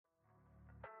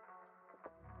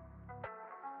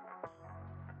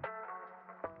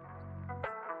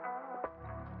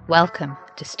Welcome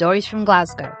to Stories from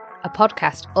Glasgow, a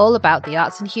podcast all about the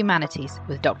arts and humanities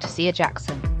with Dr. Sia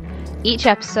Jackson. Each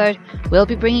episode, we'll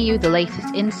be bringing you the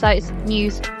latest insights,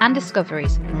 news and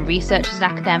discoveries from researchers and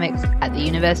academics at the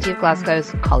University of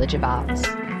Glasgow's College of Arts.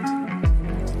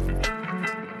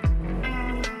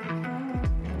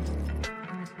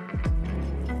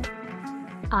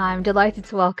 I'm delighted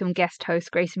to welcome guest host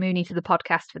Grace Mooney to the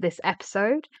podcast for this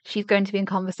episode. She's going to be in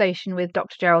conversation with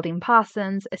Dr. Geraldine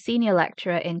Parsons, a senior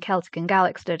lecturer in Celtic and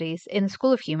Gaelic studies in the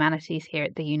School of Humanities here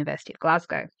at the University of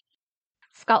Glasgow.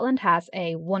 Scotland has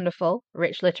a wonderful,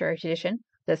 rich literary tradition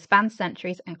that spans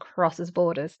centuries and crosses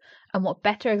borders, and what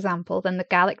better example than the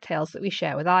Gaelic tales that we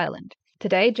share with Ireland.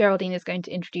 Today, Geraldine is going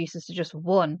to introduce us to just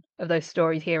one of those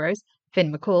stories heroes,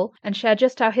 Finn McCool, and share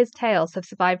just how his tales have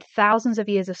survived thousands of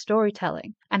years of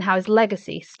storytelling and how his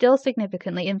legacy still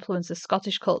significantly influences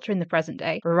Scottish culture in the present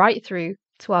day, right through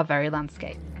to our very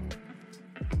landscape.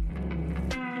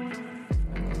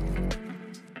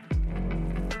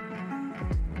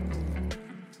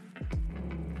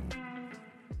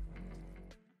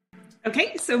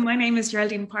 Okay, so my name is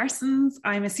Geraldine Parsons.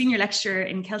 I'm a senior lecturer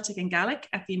in Celtic and Gaelic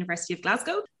at the University of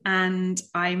Glasgow, and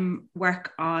I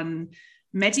work on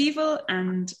medieval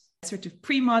and sort of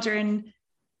pre-modern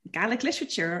Gaelic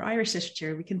literature or Irish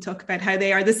literature. We can talk about how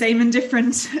they are the same and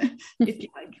different, if you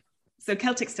like. So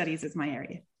Celtic studies is my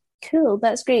area. Cool,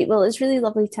 that's great. Well, it's really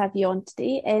lovely to have you on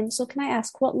today. So can I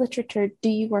ask, what literature do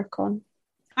you work on?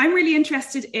 I'm really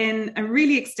interested in a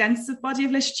really extensive body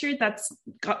of literature that's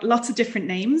got lots of different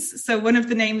names. So one of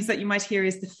the names that you might hear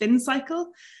is the Finn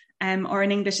cycle, or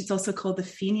in English, it's also called the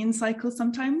Fenian cycle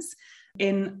sometimes.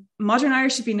 In modern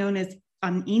Irish, it would be known as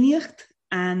An Iniacht,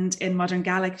 and in modern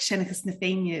Gaelic, Shenachas na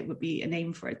Féine would be a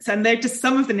name for it. So, and they're just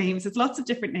some of the names. It's lots of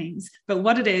different names. But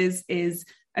what it is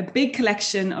a big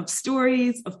collection of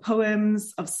stories, of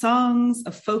poems, of songs,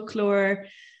 of folklore,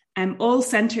 all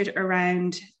centered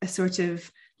around a sort of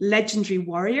legendary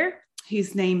warrior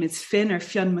whose name is Finn or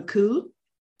Fionn McCool.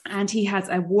 And he has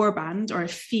a warband, or a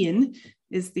fian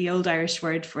is the old Irish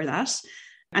word for that.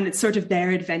 And it's sort of their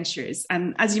adventures.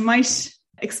 And as you might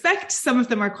expect, some of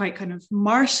them are quite kind of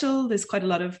martial. There's quite a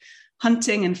lot of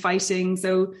hunting and fighting.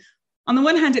 So on the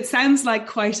one hand, it sounds like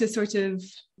quite a sort of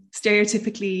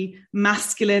stereotypically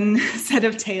masculine set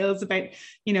of tales about,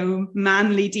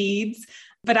 manly deeds.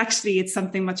 But actually, it's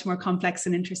something much more complex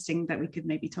and interesting that we could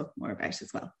maybe talk more about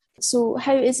as well. So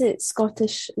how is it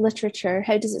Scottish literature?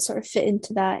 How does it sort of fit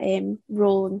into that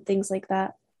role and things like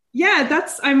that? Yeah,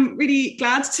 I'm really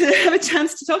glad to have a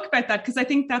chance to talk about that, because I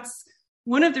think that's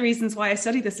one of the reasons why I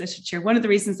study this literature. One of the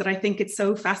reasons that I think it's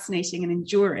so fascinating and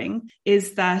enduring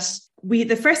is that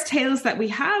the first tales that we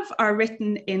have are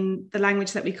written in the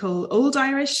language that we call Old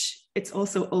Irish. It's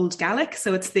also Old Gaelic.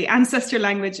 So it's the ancestor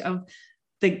language of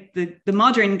the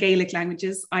modern Gaelic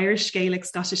languages, Irish Gaelic,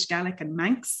 Scottish Gaelic, and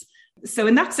Manx. So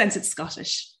in that sense, it's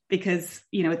Scottish because,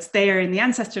 it's there in the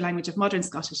ancestor language of modern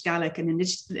Scottish Gaelic and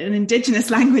an indigenous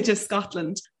language of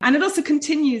Scotland. And it also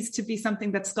continues to be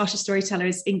something that Scottish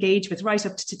storytellers engage with right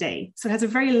up to today. So it has a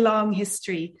very long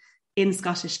history in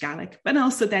Scottish Gaelic, but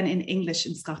also then in English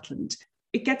in Scotland.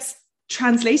 It gets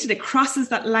translated, it crosses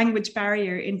that language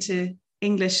barrier into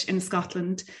English in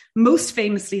Scotland, most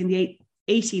famously in the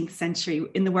 18th century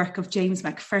in the work of James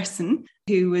Macpherson,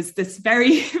 who was this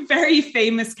very, very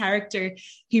famous character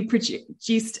who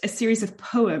produced a series of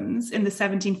poems in the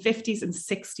 1750s and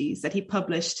 60s that he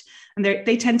published. And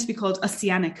they tend to be called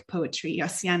Ossianic poetry,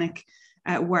 Ossianic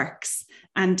works.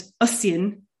 And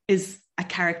Ossian is a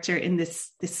character in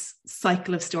this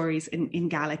cycle of stories in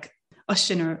Gaelic.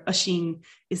 Ossian or Oisin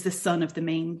is the son of the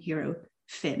main hero,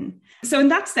 Finn. So in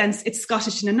that sense, it's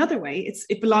Scottish in another way.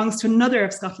 It belongs to another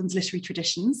of Scotland's literary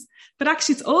traditions, but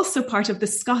actually it's also part of the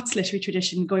Scots literary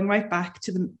tradition going right back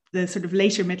to the sort of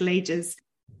later Middle Ages.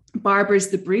 Barbour's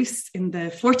The Bruce in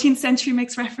the 14th century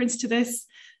makes reference to this.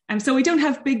 And so we don't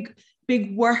have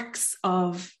big works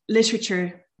of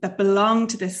literature that belong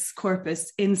to this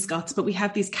corpus in Scots, but we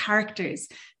have these characters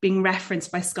being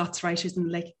referenced by Scots writers in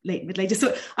the late Middle Ages.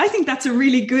 So I think that's a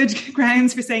really good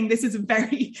grounds for saying this is a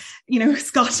very,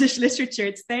 Scottish literature.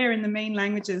 It's there in the main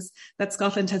languages that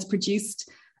Scotland has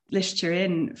produced literature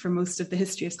in for most of the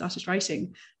history of Scottish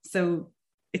writing. So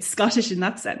it's Scottish in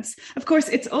that sense. Of course,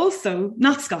 it's also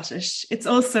not Scottish. It's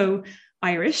also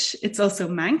Irish. It's also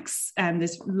Manx. And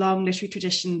there's long literary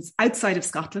traditions outside of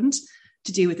Scotland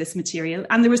to do with this material.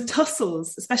 And there was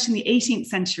tussles, especially in the 18th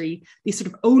century, the sort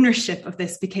of ownership of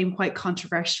this became quite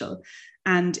controversial.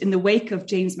 And in the wake of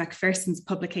James Macpherson's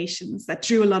publications that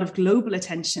drew a lot of global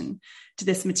attention to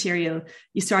this material,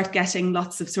 you start getting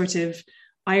lots of sort of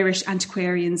Irish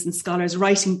antiquarians and scholars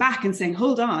writing back and saying,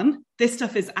 hold on, this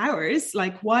stuff is ours.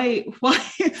 Like, why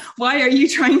are you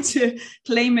trying to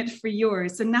claim it for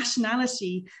yours? So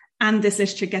nationality and this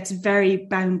literature gets very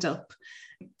bound up.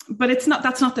 But that's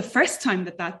not the first time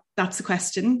that's a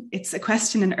question. It's a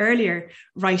question in earlier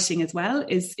writing as well.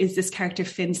 Is this character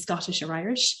Finn Scottish or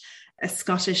Irish? A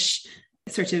Scottish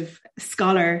sort of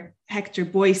scholar, Hector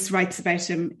Boyce, writes about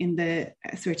him in the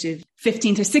sort of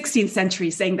 15th or 16th century,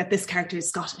 saying that this character is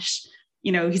Scottish.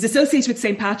 You know, he's associated with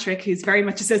St. Patrick, who's very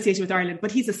much associated with Ireland,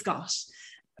 but he's a Scot.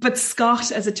 But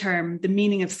Scot as a term, the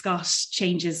meaning of Scot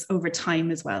changes over time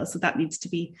as well. So that needs to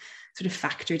be sort of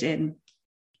factored in.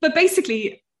 But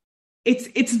basically,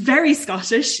 it's very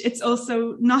Scottish. It's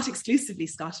also not exclusively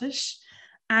Scottish.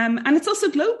 And it's also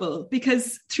global,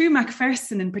 because through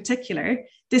Macpherson in particular,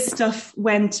 this stuff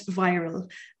went viral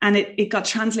and it got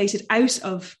translated out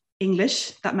of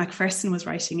English that Macpherson was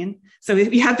writing in. So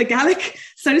we have the Gaelic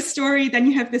sort of story, then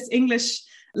you have this English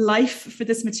life for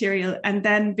this material. And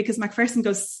then because Macpherson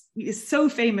is so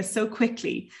famous so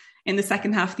quickly in the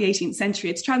second half of the 18th century,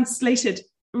 it's translated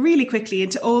really quickly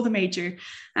into all the major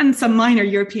and some minor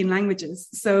European languages.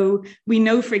 So we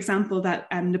know, for example, that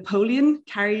Napoleon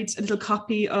carried a little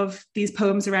copy of these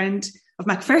poems around, of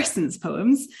Macpherson's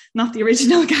poems, not the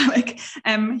original Gaelic.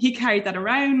 He carried that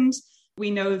around. We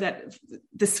know that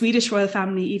the Swedish royal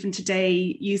family, even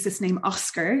today, use this name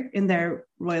Oscar in their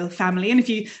royal family. And if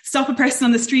you stop a person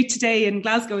on the street today in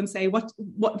Glasgow and say, what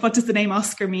does the name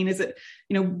Oscar mean? Is it,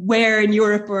 you know, where in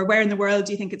Europe or where in the world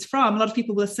do you think it's from? A lot of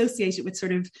people will associate it with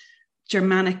sort of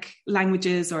Germanic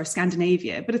languages or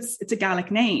Scandinavia, but it's a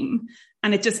Gaelic name.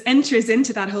 And it just enters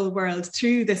into that whole world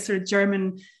through this sort of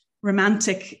German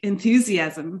romantic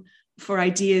enthusiasm for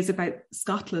ideas about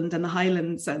Scotland and the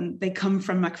Highlands, and they come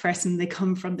from Macpherson, they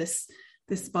come from this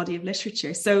body of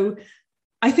literature. So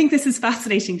I think this is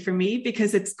fascinating for me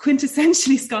because it's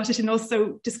quintessentially Scottish and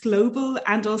also just global,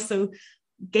 and also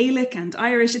Gaelic and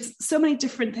Irish. It's so many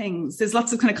different things. There's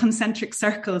lots of kind of concentric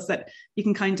circles that you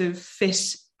can kind of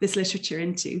fit this literature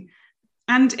into.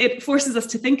 And it forces us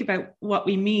to think about what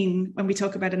we mean when we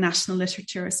talk about a national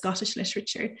literature or Scottish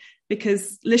literature,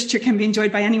 because literature can be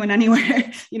enjoyed by anyone,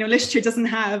 anywhere. You know, literature doesn't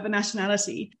have a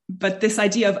nationality, but this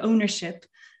idea of ownership,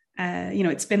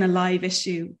 it's been a live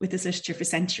issue with this literature for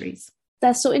centuries.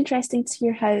 That's so interesting to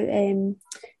hear how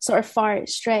sort of far it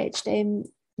stretched.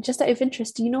 Just out of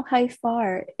interest, do you know how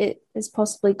far it has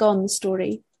possibly gone, the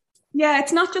story? Yeah,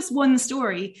 it's not just one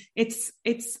story. It's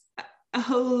a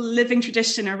whole living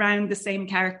tradition around the same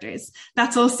characters.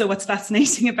 That's also what's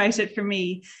fascinating about it for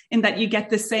me, in that you get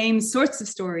the same sorts of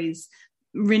stories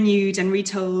renewed and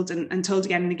retold and told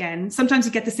again and again. Sometimes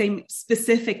you get the same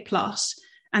specific plot,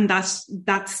 and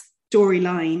that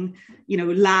storyline,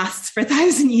 lasts for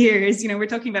 1,000 years. We're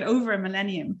talking about over a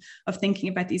millennium of thinking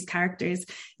about these characters.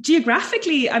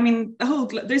 Geographically, I mean,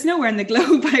 there's nowhere in the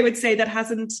globe, I would say,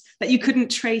 that you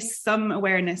couldn't trace some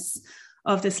awareness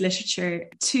of this literature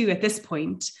to at this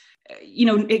point.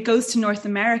 It goes to North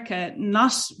America,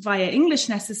 not via English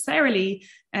necessarily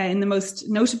in the most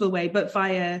notable way, but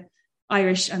via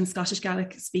Irish and Scottish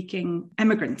Gaelic speaking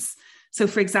immigrants. So,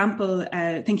 for example,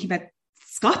 thinking about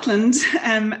Scotland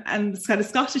and kind of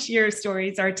Scottish year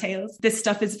stories or tales, this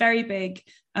stuff is very big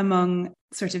among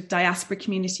sort of diaspora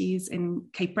communities in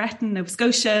Cape Breton, Nova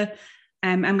Scotia.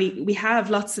 And we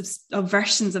have lots of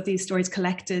versions of these stories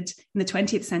collected in the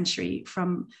 20th century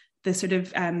from the sort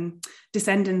of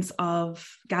descendants of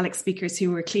Gaelic speakers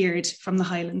who were cleared from the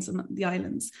Highlands and the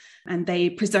islands. And they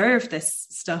preserve this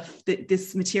stuff,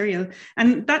 this material.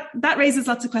 And that raises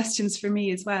lots of questions for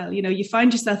me as well. You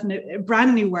find yourself in a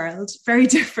brand new world, very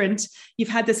different. You've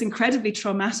had this incredibly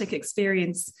traumatic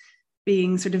experience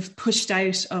being sort of pushed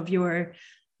out of your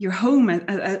home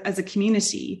as a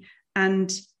community.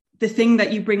 And the thing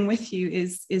that you bring with you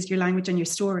is your language and your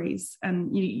stories.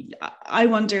 And I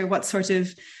wonder what sort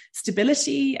of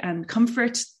stability and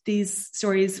comfort these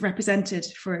stories represented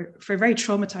for very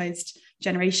traumatized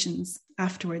generations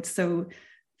afterwards. So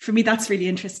for me, that's really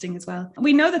interesting as well.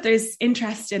 We know that there's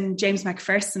interest in James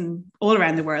Macpherson all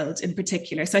around the world in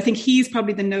particular. So I think he's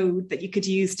probably the node that you could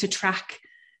use to track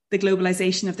the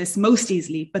globalization of this most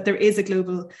easily, but there is a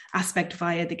global aspect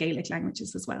via the Gaelic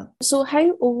languages as well. So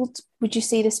how old would you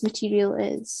say this material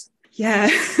is? Yeah,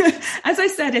 as I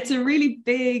said, it's a really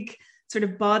big sort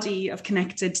of body of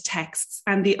connected texts.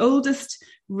 And the oldest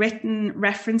written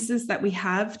references that we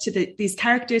have to these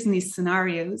characters and these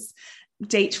scenarios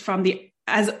date from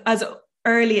as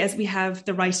early as we have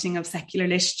the writing of secular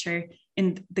literature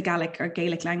in the Gaelic or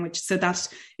Gaelic language. So that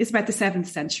is about the 7th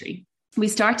century. we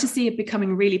start to see it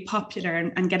becoming really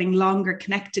popular and getting longer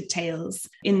connected tales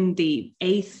in the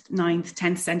 8th, 9th,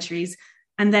 10th centuries.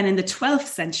 And then in the 12th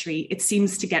century, it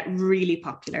seems to get really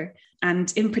popular.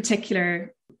 And in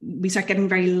particular, we start getting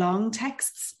very long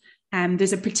texts.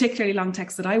 There's a particularly long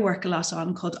text that I work a lot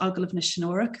on called Ogil of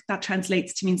Nishnoruk. That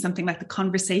translates to mean something like the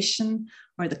conversation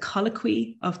or the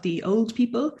colloquy of the old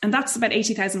people. And that's about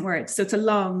 80,000 words. So it's a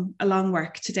long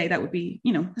work today. That would be,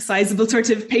 a sizable sort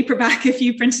of paperback if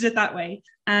you printed it that way.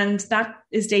 And that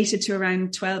is dated to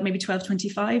around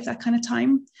 1225, that kind of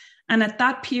time. And at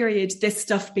that period, this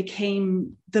stuff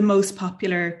became the most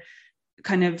popular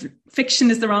kind of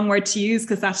fiction is the wrong word to use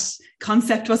because that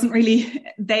concept wasn't really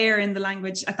there in the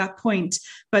language at that point.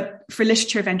 But for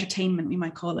literature of entertainment, we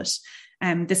might call it,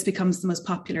 this becomes the most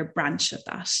popular branch of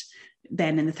that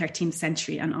then in the 13th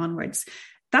century and onwards.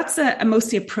 That's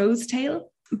mostly a prose tale.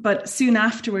 But soon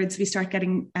afterwards, we start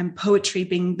getting poetry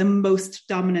being the most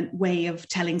dominant way of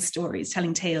telling stories,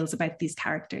 telling tales about these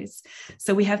characters.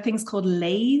 So we have things called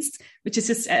lays, which is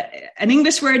just an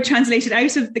English word translated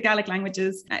out of the Gaelic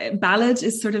languages. Ballad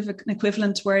is sort of an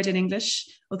equivalent word in English,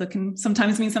 although it can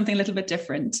sometimes mean something a little bit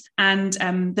different. And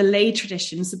the lay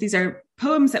tradition. So these are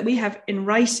poems that we have in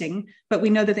writing, but we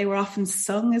know that they were often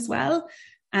sung as well.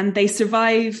 And they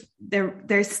survive. They're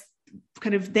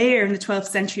kind of there in the 12th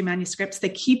century manuscripts. They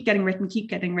keep getting written.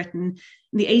 In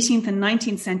the 18th and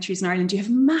 19th centuries in Ireland, you have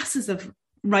masses of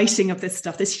writing of this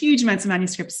stuff. There's huge amounts of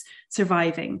manuscripts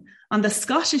surviving. On the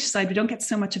Scottish side, we don't get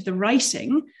so much of the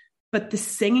writing, but the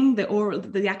singing, the oral,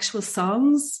 the actual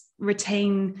songs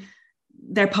retain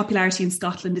their popularity in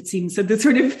Scotland, it seems. So the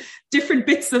sort of different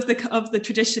bits of the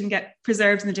tradition get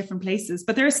preserved in the different places.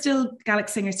 But there are still Gaelic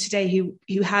singers today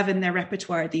who have in their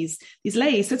repertoire these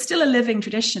lays. So it's still a living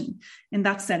tradition in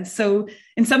that sense. So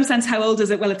in some sense, how old is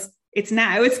it? Well, it's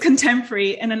now, it's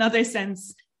contemporary. In another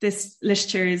sense, this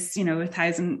literature is,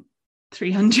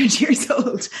 1,300 years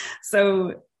old.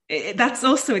 So that's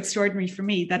also extraordinary for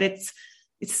me that it's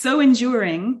so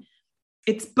enduring.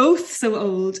 It's both so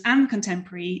old and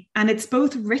contemporary, and it's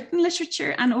both written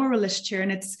literature and oral literature,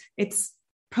 and it's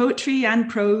poetry and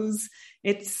prose.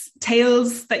 It's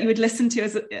tales that you would listen to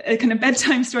as a kind of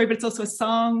bedtime story, but it's also a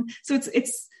song. So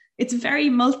it's very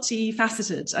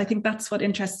multifaceted. I think that's what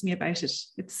interests me about it.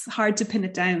 It's hard to pin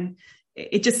it down.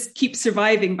 It just keeps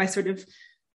surviving by sort of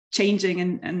changing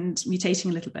and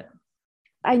mutating a little bit.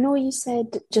 I know you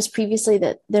said just previously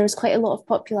that there was quite a lot of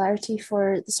popularity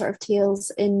for the sort of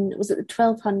tales was it the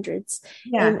 1200s?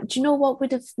 Yeah. Do you know what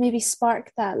would have maybe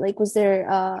sparked that? Like, was there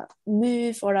a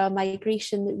move or a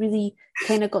migration that really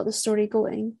kind of got the story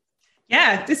going?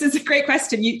 Yeah, this is a great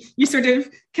question. You sort of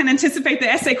can anticipate the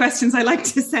essay questions I like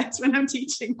to set when I'm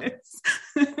teaching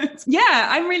this. Yeah,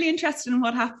 I'm really interested in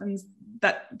what happens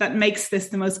that makes this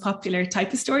the most popular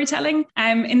type of storytelling.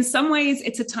 In some ways,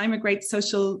 it's a time of great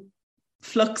social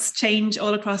flux, change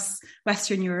all across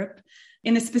Western Europe.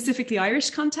 In a specifically Irish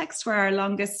context, where our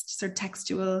longest sort of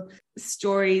textual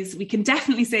stories, we can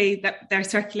definitely say that they're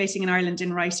circulating in Ireland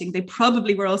in writing. They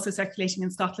probably were also circulating in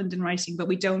Scotland in writing, but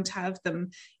we don't have them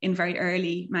in very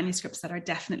early manuscripts that are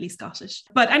definitely Scottish.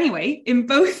 But anyway, in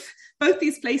both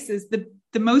these places,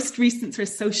 the most recent sort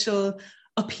of social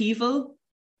upheaval,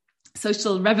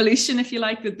 social revolution, if you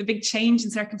like, the big change in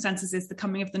circumstances is the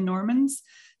coming of the Normans.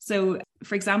 So,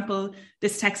 for example,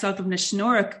 this text of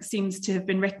Nishnoruk seems to have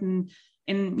been written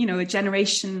in, a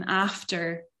generation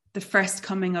after the first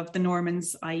coming of the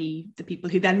Normans, i.e. the people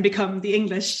who then become the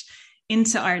English,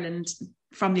 into Ireland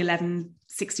from the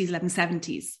 1160s,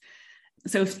 1170s.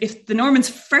 So if the Normans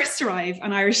first arrive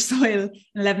on Irish soil in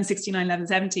 1169,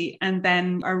 1170, and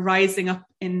then are rising up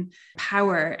in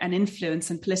power and influence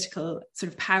and political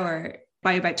sort of power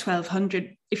by about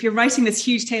 1200, if you're writing this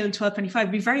huge tale in 1225,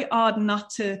 it'd be very odd not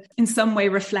to in some way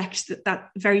reflect that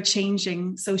very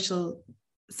changing social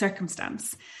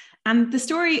circumstance. And the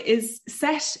story is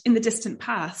set in the distant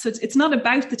past. So it's not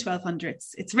about the 1200s.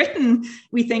 It's written,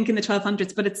 we think, in the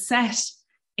 1200s, but it's set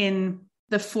in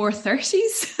the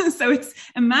 430s. So it's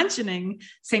imagining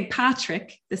St.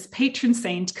 Patrick, this patron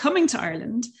saint, coming to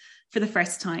Ireland for the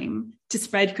first time to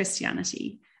spread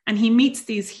Christianity. And he meets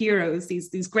these heroes,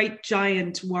 these great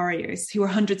giant warriors who are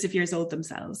hundreds of years old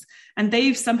themselves. And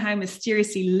they've somehow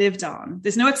mysteriously lived on.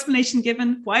 There's no explanation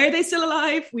given. Why are they still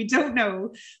alive? We don't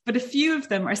know. But a few of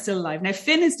them are still alive. Now,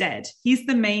 Finn is dead. He's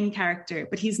the main character,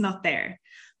 but he's not there.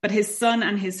 But his son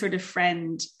and his sort of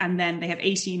friend, and then they have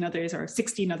 18 others or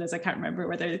 16 others. I can't remember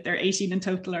whether they're 18 in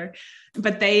total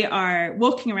but they are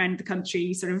walking around the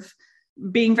country sort of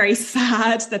being very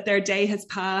sad that their day has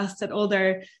passed, that all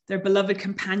their beloved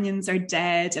companions are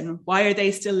dead, and why are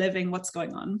they still living? What's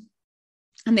going on?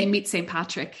 And they meet St.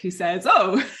 Patrick, who says,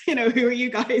 oh, who are you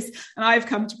guys? And I've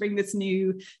come to bring this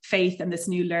new faith and this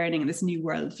new learning and this new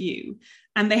worldview.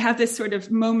 And they have this sort of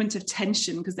moment of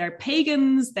tension because they're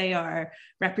pagans. They are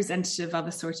representative of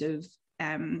a sort of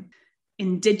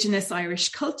indigenous Irish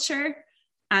culture.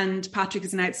 And Patrick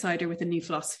is an outsider with a new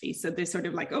philosophy. So they're sort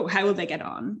of like, oh, how will they get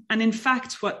on? And in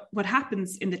fact, what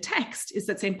happens in the text is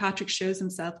that St. Patrick shows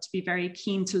himself to be very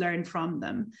keen to learn from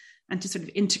them and to sort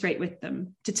of integrate with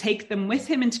them, to take them with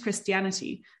him into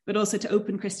Christianity, but also to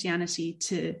open Christianity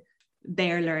to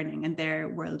their learning and their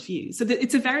worldview. So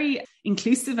it's a very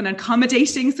inclusive and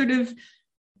accommodating sort of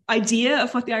idea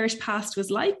of what the Irish past was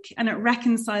like, and it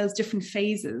reconciles different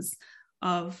phases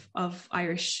of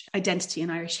Irish identity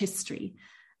and Irish history.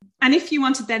 And if you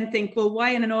want to then think, well,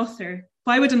 why would an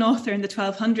author in the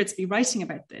 1200s be writing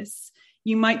about this?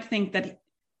 You might think that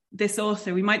this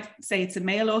author, we might say it's a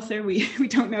male author, we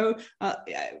don't know.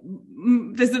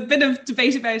 There's a bit of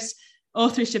debate about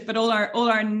authorship, but all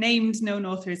our named known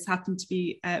authors happen to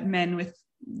be men, with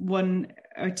one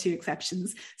or two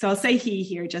exceptions. So I'll say he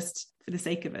here just for the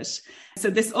sake of it. So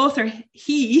this author,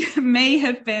 he may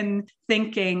have been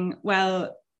thinking,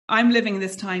 well, I'm living in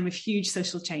this time of huge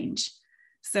social change.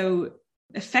 So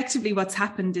effectively what's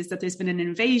happened is that there's been an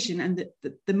invasion, and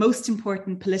the most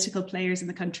important political players in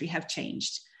the country have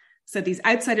changed. So these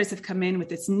outsiders have come in with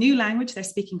this new language. They're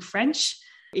speaking French.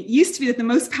 It used to be that the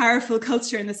most powerful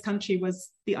culture in this country was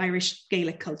the Irish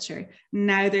Gaelic culture.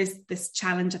 Now there's this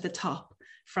challenge at the top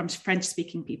from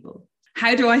French-speaking people.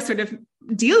 How do I sort of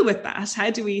deal with that? How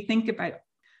do we think about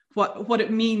what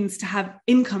it means to have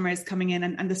incomers coming in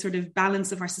and the sort of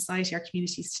balance of our society, our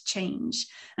communities to change?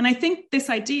 And I think this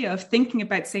idea of thinking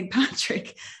about St.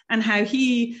 Patrick and how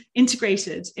he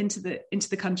integrated into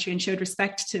the country and showed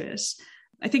respect to it,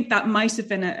 I think that might have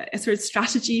been a sort of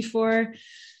strategy for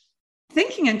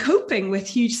thinking and coping with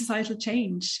huge societal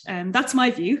change. That's my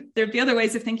view. There'd be other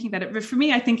ways of thinking about it, but for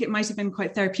me, I think it might have been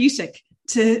quite therapeutic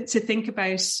to think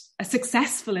about a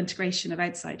successful integration of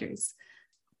outsiders.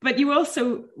 But you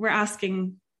also were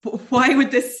asking, why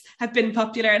would this have been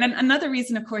popular? And another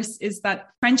reason, of course, is that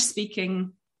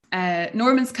French-speaking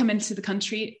Normans come into the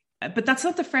country, but that's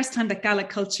not the first time that Gaelic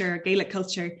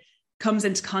culture comes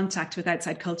into contact with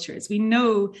outside cultures. We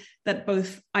know that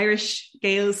both Irish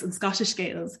Gaels and Scottish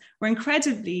Gaels were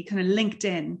incredibly kind of linked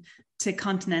in to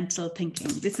continental thinking.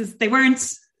 They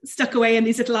weren't stuck away in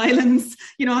these little islands,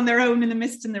 on their own in the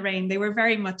mist and the rain. They were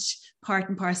very much part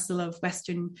and parcel of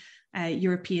Western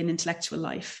European intellectual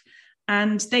life.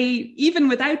 And they, even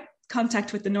without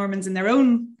contact with the Normans in their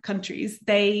own countries,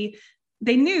 they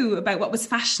knew about what was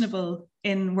fashionable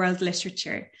in world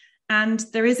literature. And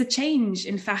there is a change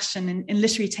in fashion, in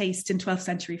literary taste in 12th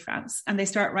century France. And they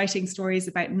start writing stories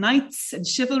about knights and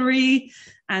chivalry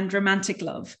and romantic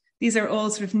love. These are all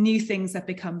sort of new things that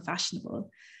become fashionable.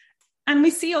 And we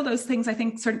see all those things, I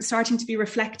think, sort of starting to be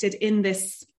reflected in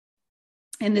this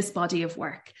body of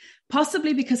work,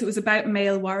 possibly because it was about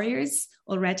male warriors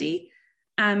already,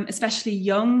 especially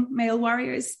young male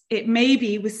warriors. It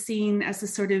maybe was seen as a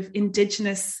sort of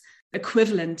indigenous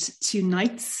equivalent to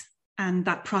knights, and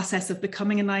that process of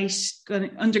becoming a knight,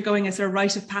 undergoing a sort of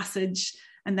rite of passage,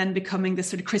 and then becoming this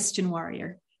sort of Christian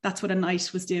warrior. That's what a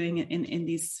knight was doing in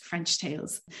these French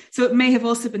tales. So it may have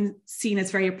also been seen as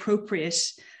very appropriate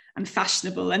and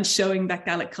fashionable, and showing that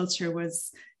Gaelic culture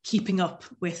was keeping up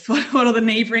with what all the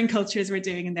neighbouring cultures were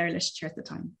doing in their literature at the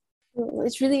time. Well,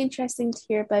 it's really interesting to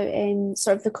hear about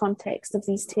sort of the context of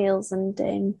these tales and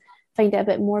find out a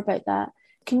bit more about that.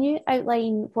 Can you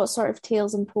outline what sort of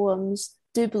tales and poems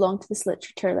do belong to this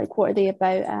literature? Like, what are they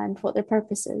about and what their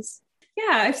purpose is?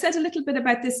 Yeah, I've said a little bit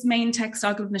about this main text,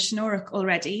 Agam na Shinóireach,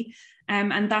 already.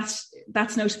 And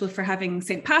that's notable for having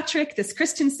St. Patrick, this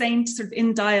Christian saint, sort of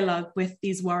in dialogue with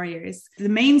these warriors. The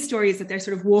main story is that they're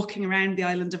sort of walking around the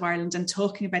island of Ireland and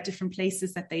talking about different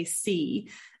places that they see,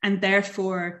 and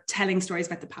therefore telling stories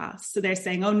about the past. So they're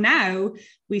saying, oh, now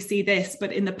we see this,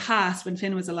 but in the past, when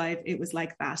Finn was alive, it was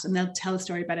like that. And they'll tell a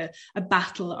story about a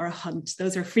battle or a hunt.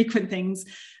 Those are frequent things,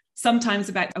 sometimes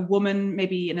about a woman,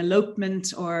 maybe an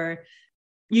elopement, or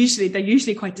they're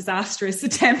usually quite disastrous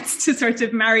attempts to sort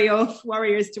of marry off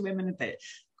warriors to women that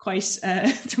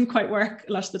don't quite work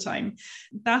a lot of the time.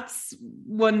 That's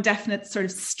one definite sort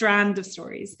of strand of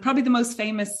stories. Probably the most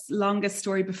famous, longest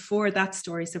story before that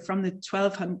story, so from the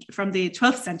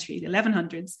 12th century, the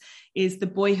 1100s, is the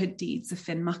boyhood deeds of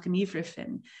Finn, Mac an Ivre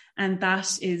Finn. And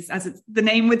that is, as the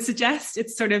name would suggest,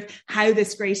 it's sort of how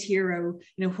this great hero,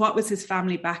 what was his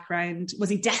family background? Was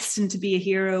he destined to be a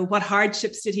hero? What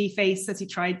hardships did he face as he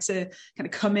tried to kind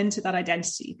of come into that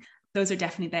identity? Those are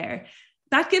definitely there.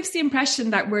 that gives the impression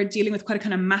that we're dealing with quite a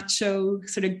kind of macho,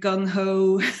 sort of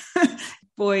gung-ho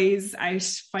boys out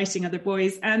fighting other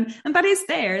boys. And that is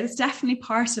there. It's definitely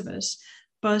part of it.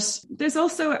 But there's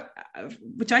also,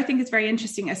 which I think is very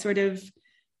interesting, a sort of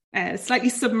slightly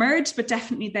submerged, but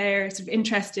definitely there, sort of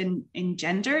interest in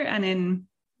gender and in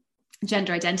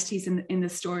gender identities in the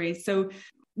story. So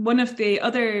one of the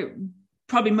other,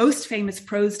 probably most famous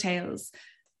prose tales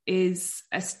is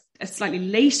a slightly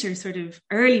later, sort of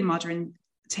early modern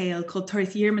tale called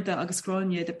Tuaird Diarmaid agus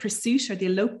Gráinne, the pursuit or the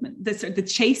elopement, the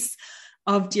chase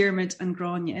of Diarmaid and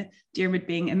Gráinne. Diarmaid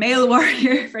being a male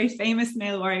warrior, very famous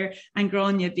male warrior, and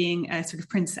Gráinne being a sort of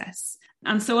princess.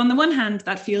 And so on the one hand,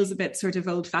 that feels a bit sort of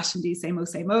old-fashioned,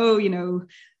 same oh, you know,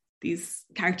 these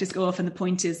characters go off and the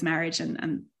point is marriage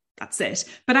and that's it.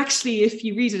 But actually, if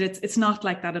you read it, it's not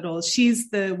like that at all.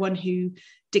 She's the one who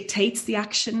dictates the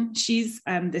action. She's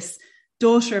this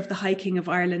daughter of the High King of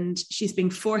Ireland. She's being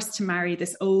forced to marry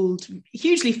this old,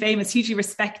 hugely famous, hugely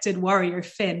respected warrior,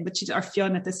 Finn, or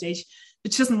Fionn at this stage,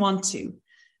 but she doesn't want to.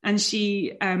 And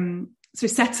she sort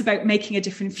of sets about making a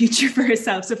different future for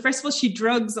herself. So first of all, she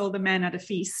drugs all the men at a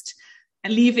feast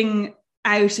and leaving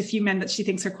out a few men that she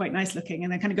thinks are quite nice looking,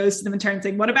 and then kind of goes to them in turn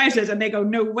saying, what about it? And they go,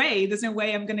 no way, there's no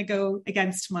way I'm going to go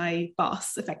against my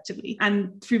boss, effectively.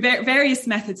 And through various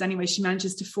methods anyway, she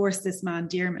manages to force this man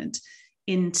Diarmaid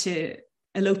into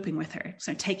eloping with her,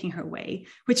 so taking her away,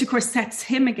 which of course sets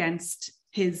him against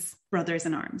his brothers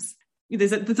in arms.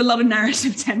 There's a lot of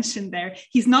narrative tension there.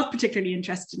 He's not particularly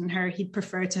interested in her. He'd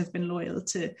prefer to have been loyal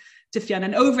to Fionn.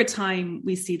 And over time,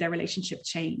 we see their relationship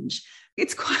change.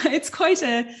 It's quite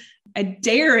a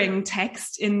daring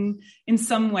text in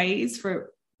some ways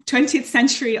for 20th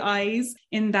century eyes,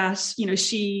 in that, you know,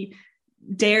 she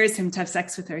dares him to have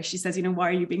sex with her. She says, you know, why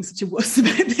are you being such a wuss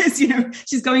about this? You know,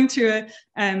 she's going through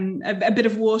a bit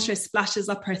of water splashes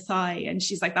up her thigh, and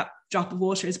she's like, that drop of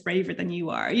water is braver than you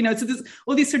are. You know, so there's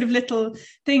all these sort of little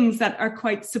things that are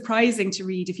quite surprising to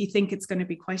read if you think it's going to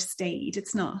be quite staid.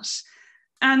 It's not.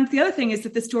 And the other thing is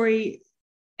that the story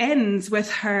ends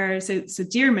with her, so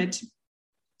Diarmaid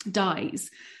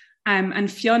dies, and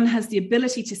Fionn has the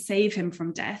ability to save him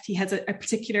from death. He has a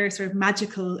particular sort of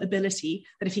magical ability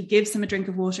that if he gives him a drink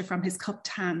of water from his cupped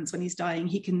hands when he's dying,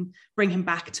 he can bring him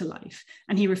back to life,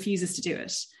 and he refuses to do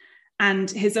it. And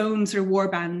his own sort of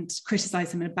warband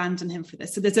criticize him and abandon him for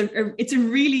this. So it's a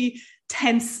really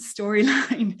tense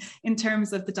storyline in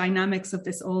terms of the dynamics of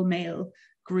this all-male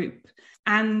group.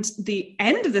 And the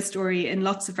end of the story in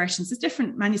lots of versions is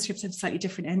different. Manuscripts have slightly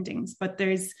different endings, but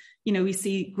there's, you know, we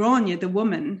see Gráinne, the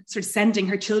woman, sort of sending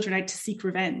her children out to seek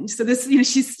revenge. So this, you know,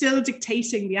 she's still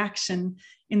dictating the action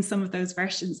in some of those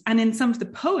versions. And in some of the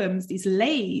poems, these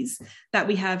lays that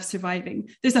we have surviving,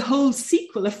 there's a whole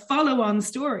sequel, a follow-on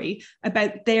story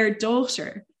about their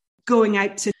daughter going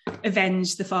out to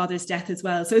avenge the father's death as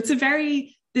well. So it's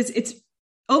it's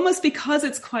almost, because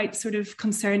it's quite sort of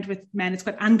concerned with men, it's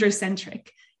quite androcentric.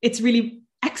 It's really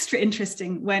extra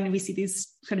interesting when we see these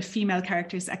kind of female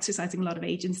characters exercising a lot of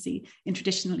agency in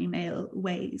traditionally male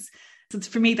ways. So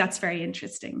for me, that's very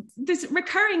interesting. There's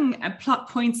recurring plot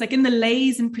points, like in the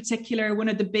lays in particular, one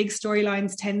of the big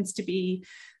storylines tends to be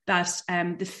that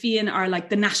the Fiann are like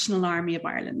the national army of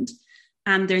Ireland.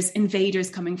 And there's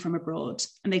invaders coming from abroad,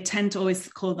 and they tend to always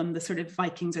call them the sort of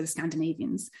Vikings or the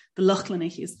Scandinavians. The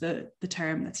Luchlanich is the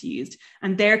term that's used,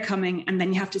 and they're coming, and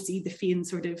then you have to see the Fiann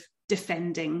sort of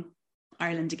defending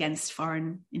Ireland against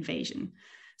foreign invasion.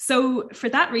 So for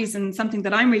that reason, something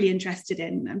that I'm really interested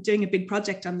in, I'm doing a big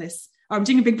project on this, or I'm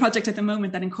doing a big project at the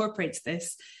moment that incorporates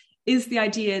this, is the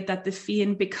idea that the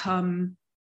Fiann become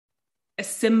a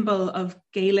symbol of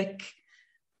Gaelic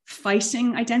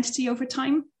fighting identity over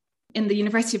time. In the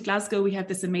University of Glasgow, we have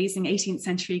this amazing 18th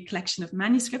century collection of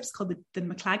manuscripts called the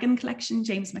MacLagan collection.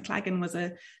 James MacLagan was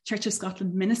a Church of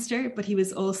Scotland minister, but he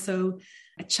was also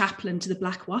a chaplain to the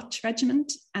Black Watch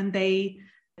Regiment. And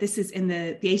this is in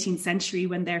the 18th century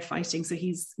when they're fighting. So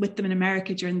he's with them in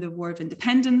America during the War of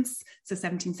Independence, so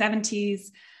 1770s.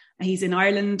 He's in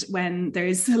Ireland when there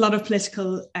is a lot of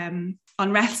political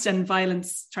unrest and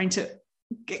violence, trying to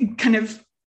kind of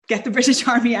get the British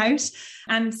Army out.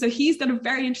 And so he's got a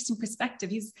very interesting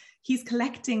perspective. He's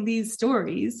collecting these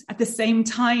stories at the same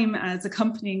time as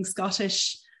accompanying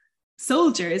Scottish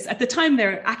soldiers. At the time,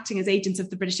 they're acting as agents of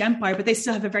the British Empire, but they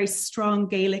still have a very strong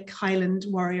Gaelic Highland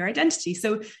warrior identity.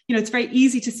 So, you know, it's very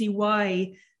easy to see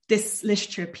why this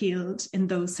literature appealed in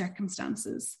those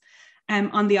circumstances.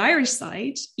 On the Irish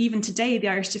side, even today, the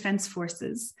Irish Defence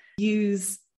Forces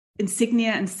use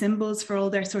insignia and symbols for all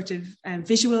their sort of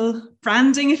visual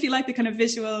branding, if you like, the kind of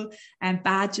visual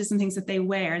badges and things that they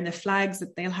wear and the flags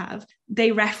that they'll have,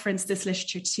 they reference this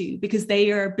literature too, because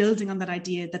they are building on that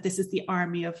idea that this is the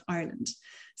army of Ireland.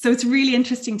 So it's really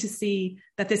interesting to see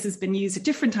that this has been used at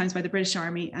different times by the British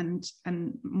Army and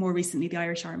more recently the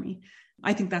Irish Army.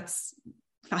 I think that's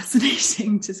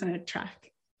fascinating to sort of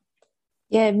track.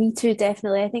 Yeah, me too,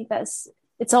 definitely. I think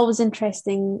it's always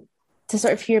interesting to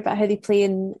sort of hear about how they play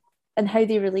and how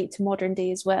they relate to modern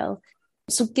day as well.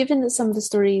 So given that some of the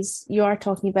stories you are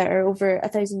talking about are over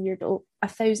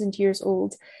 1,000 years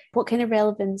old, what kind of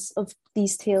relevance of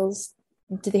these tales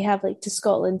do they have like to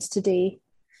Scotland today?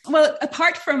 Well,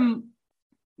 apart from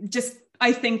just,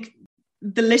 I think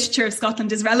the literature of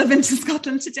Scotland is relevant to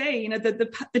Scotland today. You know,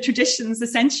 the traditions, the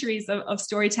centuries of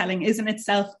storytelling is in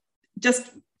itself,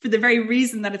 just for the very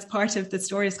reason that it's part of the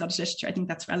story of Scottish literature, I think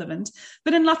that's relevant.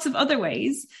 But in lots of other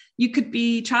ways, you could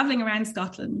be traveling around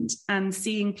Scotland and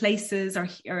seeing places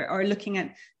or looking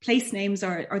at place names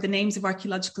or the names of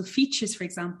archaeological features, for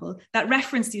example, that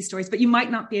reference these stories, but you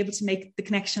might not be able to make the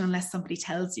connection unless somebody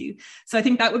tells you. So I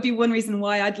think that would be one reason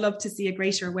why I'd love to see a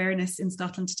greater awareness in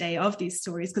Scotland today of these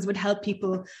stories, because it would help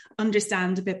people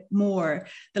understand a bit more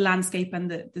the landscape and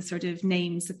the sort of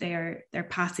names that they're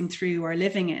passing through or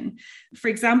living in. For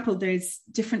example, there's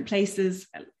different places,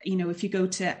 you know, if you go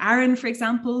to Arran, for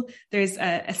example, there's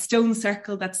a stone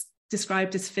circle that's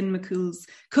described as Finn McCool's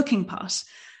cooking pot.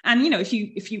 And, you know, if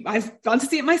you, I've gone to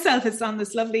see it myself, it's on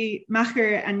this lovely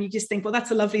macher and you just think, well,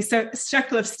 that's a lovely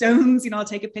circle of stones, you know, I'll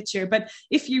take a picture. But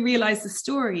if you realize the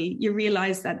story, you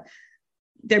realize that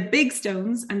they're big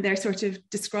stones and they're sort of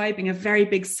describing a very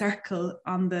big circle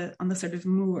on the sort of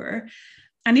moor.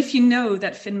 And if you know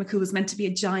that Finn McCool was meant to be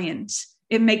a giant,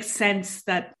 it makes sense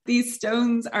that these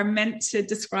stones are meant to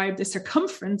describe the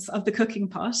circumference of the cooking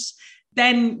pot.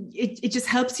 Then it just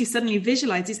helps you suddenly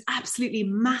visualize these absolutely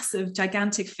massive,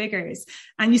 gigantic figures.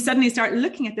 And you suddenly start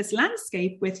looking at this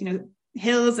landscape with, you know,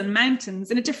 hills and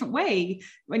mountains in a different way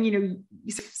when, you know,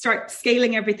 you start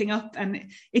scaling everything up.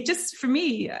 And it just, for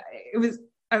me, it was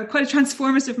quite a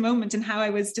transformative moment in how I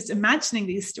was just imagining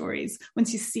these stories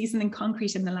once you see something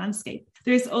concrete in the landscape.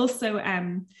 There's also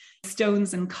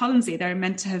stones in Colonsay that are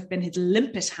meant to have been his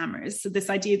limpet hammers. So this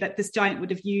idea that this giant would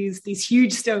have used these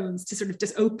huge stones to sort of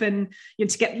just open, you know,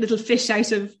 to get little fish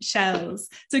out of shells.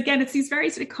 So again, it's these very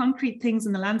sort of concrete things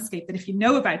in the landscape that if you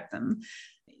know about them,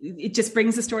 it just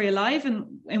brings the story alive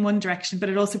in one direction, but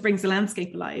it also brings the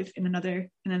landscape alive in another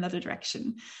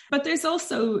direction. But there's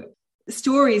also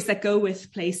stories that go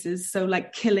with places. So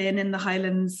like Killin in the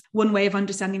Highlands, one way of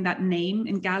understanding that name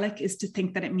in Gaelic is to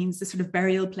think that it means the sort of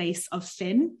burial place of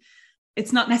Finn.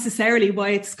 It's not necessarily why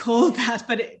it's called that,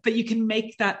 but you can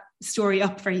make that story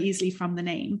up very easily from the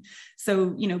name.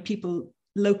 So, you know, people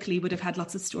locally would have had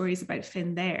lots of stories about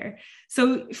Finn there.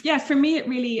 So yeah, for me, it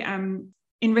really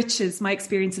enriches my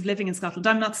experience of living in Scotland.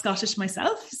 I'm not Scottish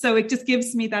myself, so it just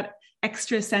gives me that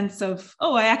extra sense of,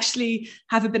 oh, I actually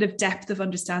have a bit of depth of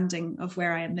understanding of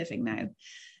where I am living now.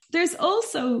 There's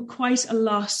also quite a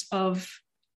lot of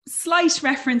slight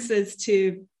references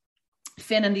to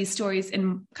Finn and these stories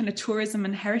in kind of tourism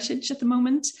and heritage at the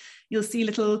moment. You'll see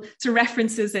little sort of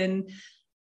references in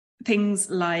things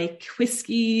like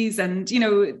whiskies and, you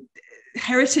know,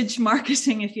 heritage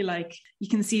marketing, if you like. You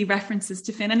can see references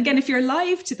to Finn. And again, if you're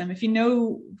alive to them, if you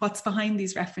know what's behind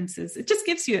these references, it just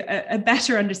gives you a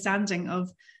better understanding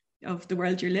of the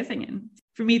world you're living in.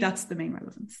 For me, that's the main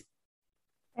relevance.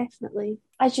 Definitely.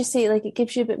 As you say, like, it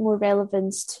gives you a bit more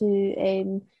relevance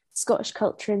to Scottish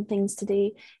culture and things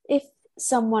today. If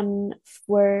someone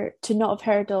were to not have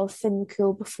heard of Finn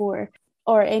McCool before,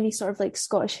 or any sort of like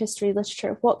Scottish history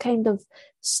literature, what kind of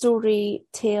story,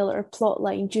 tale or plot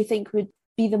line do you think would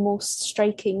be the most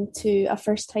striking to a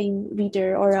first-time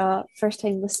reader or a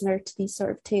first-time listener to these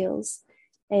sort of tales,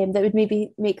 that would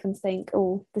maybe make them think,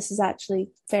 oh, this is actually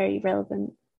very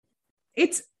relevant?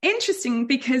 It's interesting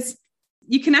because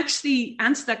you can actually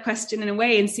answer that question in a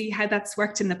way and see how that's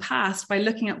worked in the past by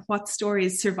looking at what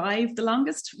stories survived the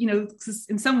longest. You know, because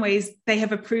in some ways they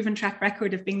have a proven track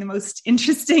record of being the most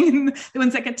interesting, the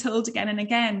ones that get told again and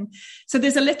again. So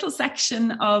there's a little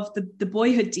section of the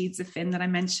boyhood deeds of Finn that I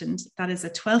mentioned that is a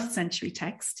 12th century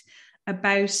text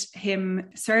about him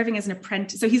serving as an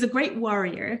apprentice. So he's a great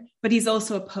warrior, but he's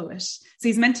also a poet. So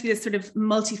he's meant to be this sort of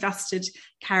multifaceted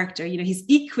character. You know, he's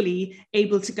equally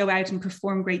able to go out and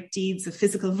perform great deeds of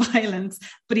physical violence,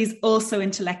 but he's also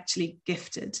intellectually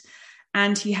gifted.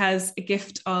 And he has a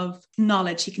gift of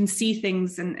knowledge. He can see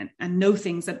things and know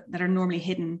things that are normally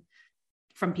hidden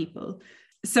from people.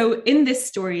 So in this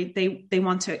story, they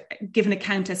want to give an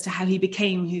account as to how he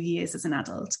became who he is as an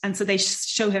adult. And so they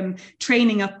show him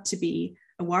training up to be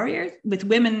a warrior, with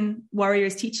women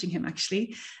warriors teaching him,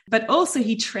 actually. But also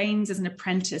he trains as an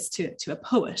apprentice to a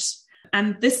poet.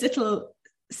 And this little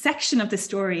section of the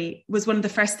story was one of the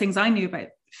first things I knew about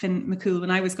Finn McCool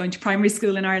when I was going to primary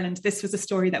school in Ireland. This was a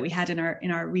story that we had in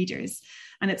our readers.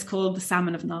 And it's called The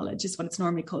Salmon of Knowledge, is what it's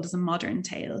normally called as a modern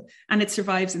tale. And it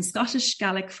survives in Scottish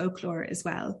Gaelic folklore as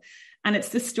well. And it's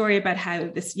this story about how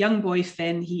this young boy,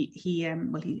 Finn, he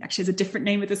actually has a different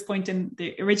name at this point in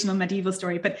the original medieval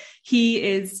story, but he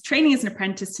is training as an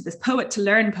apprentice to this poet to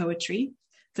learn poetry,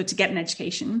 so to get an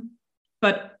education.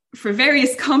 But for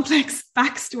various complex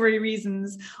backstory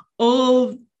reasons,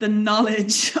 all the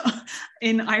knowledge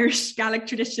in Irish Gaelic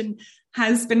tradition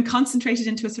has been concentrated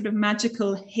into a sort of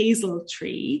magical hazel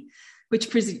tree, which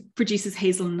produces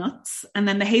hazelnuts. And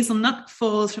then the hazelnut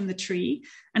falls from the tree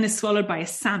and is swallowed by a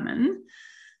salmon.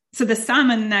 So the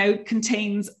salmon now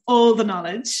contains all the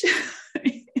knowledge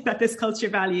that this culture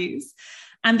values.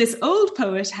 And this old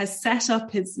poet has set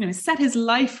his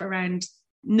life around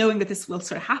knowing that this will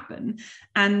sort of happen,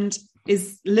 and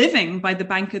is living by the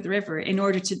bank of the river in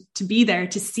order to be there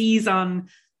to seize on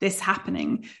this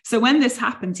happening. So when this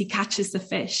happens, he catches the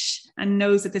fish and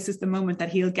knows that this is the moment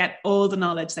that he'll get all the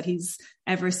knowledge that he's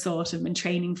ever sought and been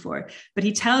training for. But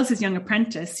he tells his young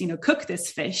apprentice, cook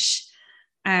this fish,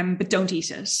 but don't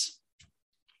eat it.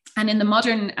 And in the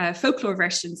modern folklore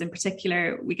versions in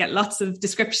particular, we get lots of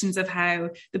descriptions of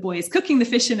how the boy is cooking the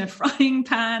fish in a frying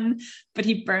pan, but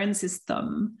he burns his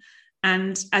thumb.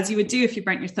 And as you would do if you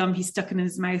burnt your thumb, he stuck it in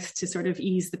his mouth to sort of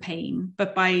ease the pain.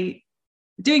 But by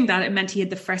doing that, it meant he had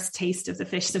the first taste of the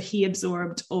fish. So he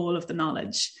absorbed all of the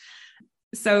knowledge.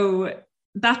 So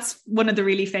that's one of the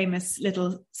really famous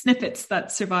little snippets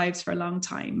that survives for a long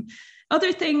time.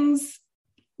 Other things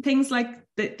like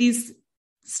these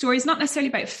stories, not necessarily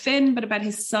about Finn, but about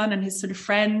his son and his sort of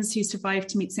friends who survived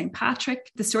to meet St. Patrick.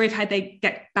 The story of how they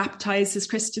get baptized as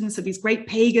Christians. So these great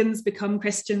pagans become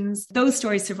Christians. Those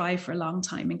stories survive for a long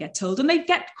time and get told. And they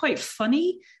get quite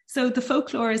funny. So the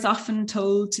folklore is often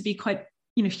told to be quite,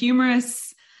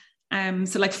 humorous.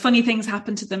 So like funny things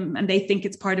happen to them and they think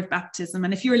it's part of baptism.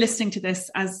 And if you're listening to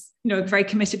this as, a very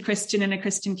committed Christian in a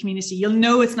Christian community, you'll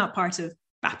know it's not part of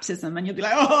baptism, and you'll be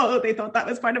like, oh, they thought that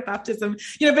was part of baptism,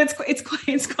 but it's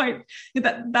quite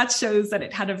that shows that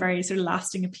it had a very sort of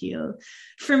lasting appeal.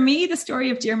 For me, the story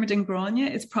of Diarmuid and Grania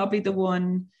is probably the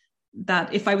one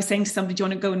that if I was saying to somebody, do you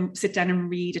want to go and sit down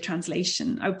and read a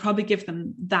translation, I would probably give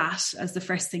them that as the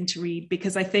first thing to read,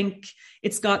 because I think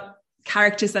it's got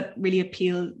characters that really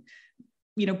appeal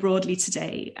broadly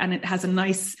today, and it has a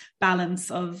nice balance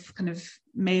of kind of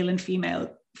male and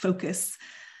female focus.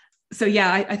 So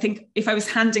yeah, I think if I was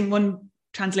handing one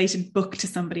translated book to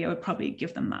somebody, I would probably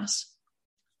give them that.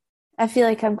 I feel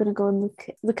like I'm going to go and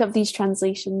look up these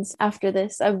translations after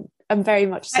this. I'm very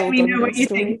much sold on this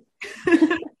story.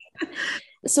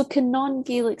 So can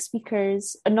non-Gaelic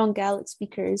speakers and non-Gaelic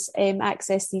speakers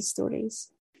access these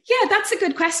stories? Yeah, that's a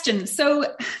good question. So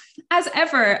as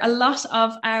ever, a lot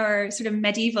of our sort of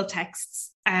medieval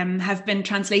texts have been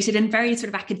translated in very sort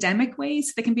of academic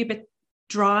ways. They can be a bit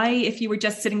dry if you were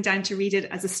just sitting down to read it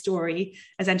as a story,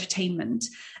 as entertainment.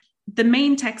 The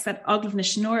main text, that Ogilvy na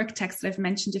Snorric text that I've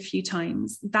mentioned a few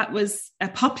times, that was a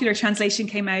popular translation,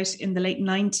 came out in the late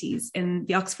 90s in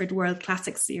the Oxford World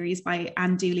Classics series by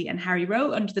Anne Dooley and Harry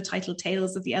Rowe under the title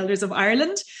Tales of the Elders of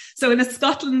Ireland. So in a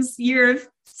Scotland's year of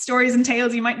stories and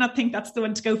tales, you might not think that's the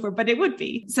one to go for, but it would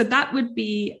be. So that would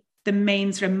be the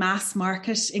main sort of mass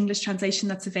market English translation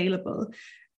that's available.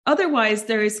 Otherwise,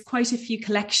 there is quite a few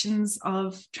collections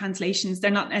of translations. They're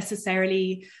not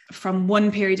necessarily from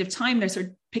one period of time. They're sort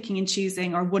of picking and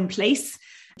choosing, or one place.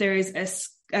 There is a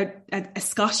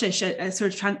Scottish,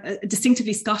 a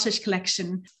distinctively Scottish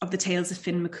collection of the Tales of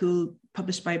Finn McCool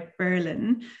published by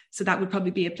Berlin. So that would probably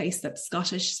be a place that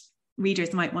Scottish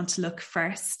readers might want to look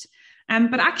first.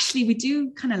 But actually, we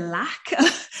do kind of lack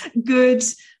good,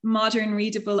 modern,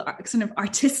 readable, sort of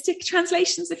artistic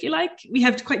translations, if you like. We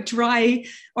have quite dry,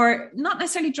 or not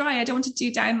necessarily dry. I don't want to do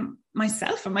down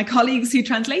myself and my colleagues who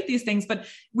translate these things, but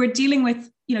we're dealing with,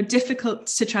 difficult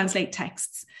to translate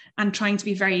texts and trying to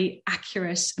be very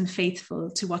accurate and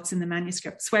faithful to what's in the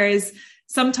manuscripts. Whereas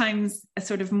sometimes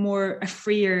a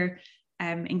freer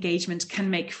engagement can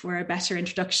make for a better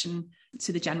introduction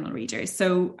to the general reader.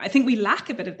 So I think we lack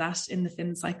a bit of that in the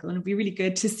Finn cycle, and it'd be really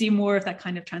good to see more of that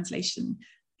kind of translation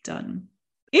done.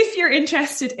 If you're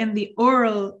interested in the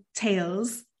oral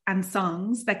tales and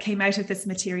songs that came out of this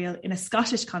material in a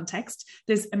Scottish context.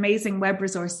 There's amazing web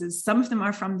resources. Some of them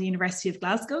are from the University of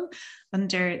Glasgow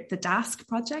under the DASC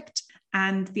project.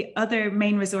 And the other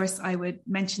main resource I would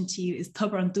mention to you is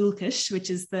Tubran Dulkish, which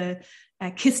is the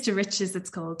Kiss to Riches, it's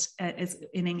called is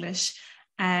in English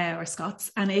or Scots.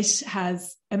 And it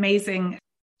has amazing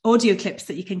audio clips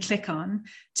that you can click on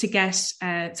to get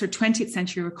sort of 20th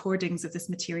century recordings of this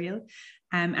material.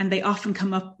 And they often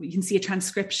come up, you can see a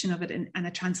transcription of it and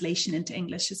a translation into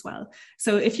English as well.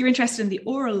 So if you're interested in the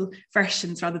oral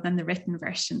versions rather than the written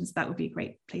versions, that would be a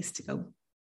great place to go.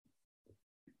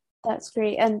 That's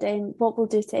great. And what we'll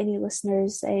do to any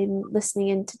listeners listening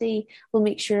in today, we'll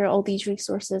make sure all these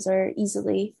resources are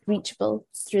easily reachable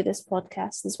through this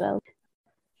podcast as well.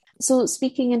 So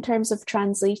speaking in terms of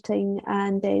translating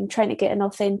and trying to get an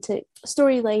authentic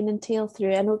storyline and tale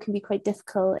through, I know it can be quite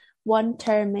difficult. One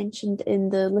term mentioned in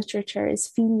the literature is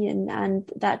Fenian, and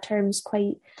that term's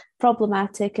quite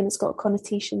problematic, and it's got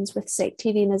connotations with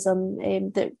sectarianism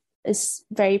that is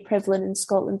very prevalent in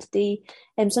Scotland today.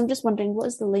 So I'm just wondering, what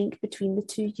is the link between the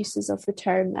two uses of the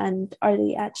term, and are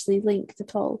they actually linked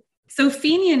at all? So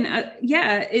Fenian,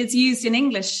 is used in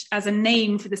English as a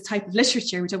name for this type of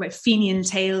literature. We talk about Fenian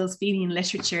tales, Fenian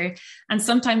literature. And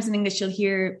sometimes in English, you'll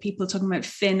hear people talking about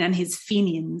Finn and his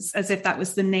Fenians, as if that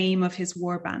was the name of his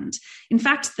warband. In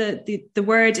fact, the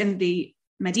word in the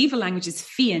medieval language is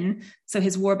Fian. So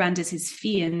his warband is his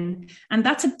Fian. And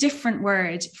that's a different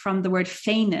word from the word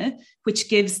Féine, which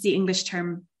gives the English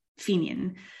term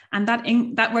Fenian. And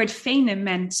that word Féine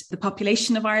meant the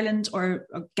population of Ireland or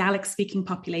a Gaelic-speaking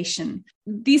population.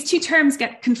 These two terms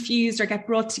get confused or get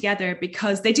brought together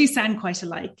because they do sound quite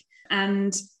alike.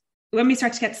 And when we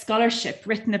start to get scholarship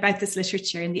written about this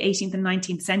literature in the 18th and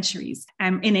 19th centuries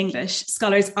in English,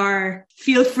 scholars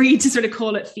feel free to sort of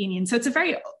call it Fenian. So it's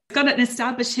got an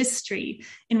established history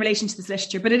in relation to this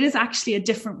literature, but it is actually a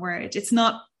different word. It's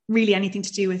not really anything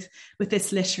to do with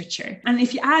this literature. And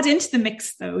if you add into the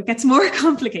mix, though, it gets more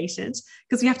complicated,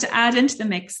 because we have to add into the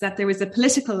mix that there was a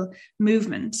political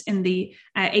movement in the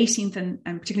 18th and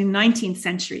particularly 19th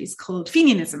centuries called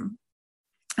Fenianism.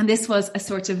 And this was a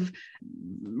sort of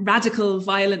radical,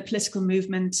 violent political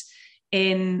movement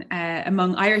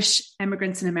among Irish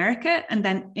immigrants in America and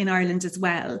then in Ireland as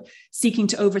well, seeking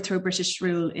to overthrow British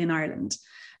rule in Ireland.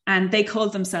 And they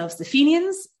called themselves the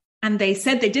Fenians. And they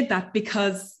said they did that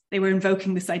because they were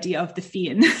invoking this idea of the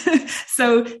Fian.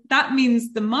 So that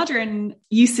means the modern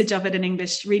usage of it in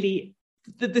English, really,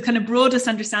 the kind of broadest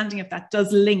understanding of that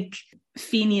does link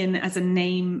Fenian as a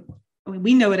name. I mean,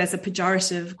 we know it as a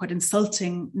pejorative, quite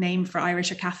insulting name for Irish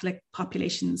or Catholic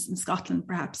populations in Scotland,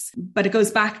 perhaps. But it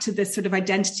goes back to this sort of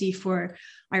identity for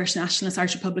Irish nationalists,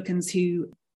 Irish Republicans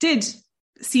who did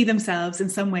see themselves in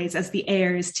some ways as the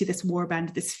heirs to this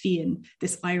warband, this Fian,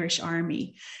 this Irish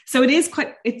army. So it's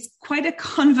quite a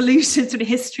convoluted sort of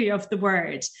history of the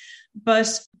word,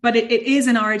 but it is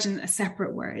in origin a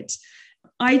separate word.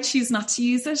 I choose not to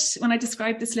use it when I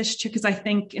describe this literature because I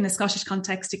think in a Scottish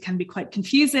context it can be quite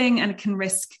confusing and it can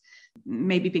risk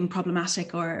maybe being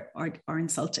problematic or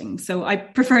insulting. So I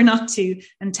prefer not to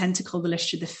and tend to call the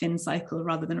literature the Finn cycle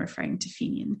rather than referring to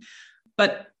Fenian.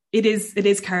 But it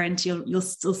is current. You'll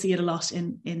still see it a lot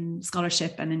in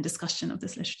scholarship and in discussion of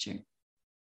this literature.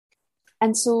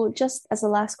 And so just as a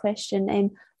last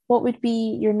question, what would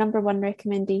be your number one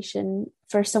recommendation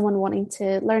for someone wanting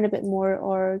to learn a bit more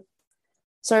or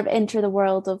sort of enter the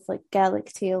world of like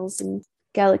Gaelic tales and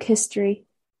Gaelic history?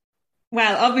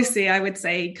 Well, obviously, I would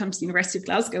say come to the University of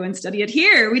Glasgow and study it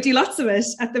here. We do lots of it.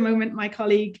 At the moment, my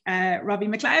colleague, Robbie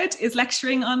McLeod, is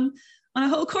lecturing on a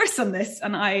whole course on this.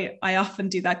 And I often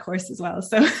do that course as well.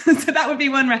 So that would be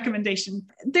one recommendation.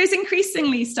 There's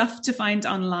increasingly stuff to find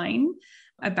online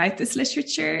about this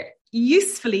literature.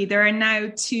 Usefully, there are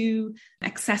now 2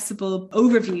 accessible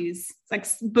overviews, like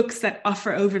books that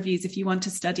offer overviews if you want to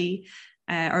study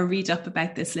or read up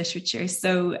about this literature.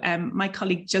 So my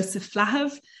colleague Joseph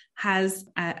Flahav has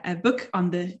a book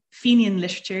on the Fenian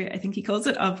literature, I think he calls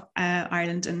it, of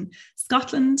Ireland and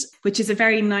Scotland, which is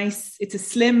it's a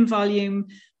slim volume,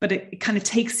 but it kind of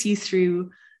takes you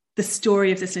through the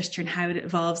story of this literature and how it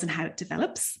evolves and how it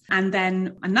develops. And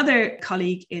then another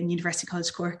colleague in University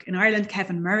College Cork in Ireland,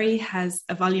 Kevin Murray, has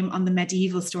a volume on the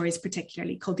medieval stories,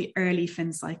 particularly called The Early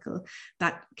Finn Cycle,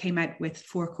 that came out with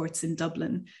 4 Courts in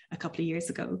Dublin a couple of years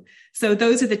ago. So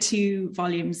those are the 2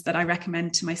 volumes that I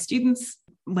recommend to my students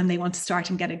when they want to start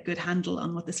and get a good handle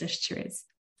on what this literature is.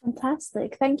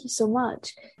 Fantastic. Thank you so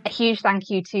much. A huge thank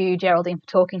you to Geraldine for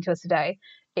talking to us today.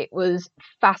 It was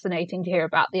fascinating to hear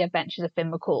about the adventures of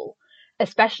Finn McCool,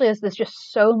 especially as there's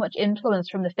just so much influence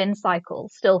from the Finn cycle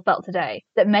still felt today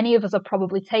that many of us are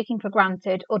probably taking for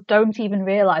granted or don't even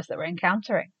realise that we're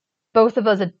encountering. Both of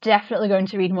us are definitely going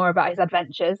to read more about his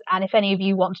adventures, and if any of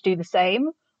you want to do the same,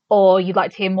 or you'd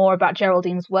like to hear more about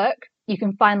Geraldine's work, you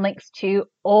can find links to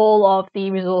all of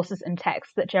the resources and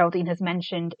texts that Geraldine has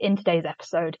mentioned in today's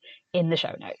episode in the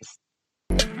show notes.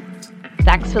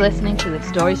 Thanks for listening to the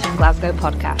Stories from Glasgow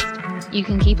podcast. You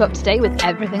can keep up to date with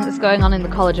everything that's going on in the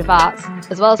College of Arts,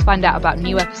 as well as find out about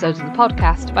new episodes of the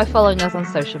podcast by following us on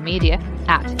social media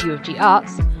at UofG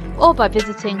Arts, or by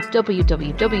visiting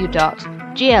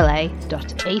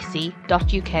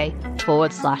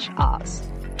www.gla.ac.uk/arts.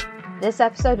 This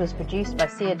episode was produced by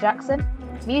Sia Jackson.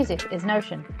 Music is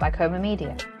Notion by Coma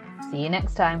Media. See you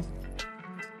next time.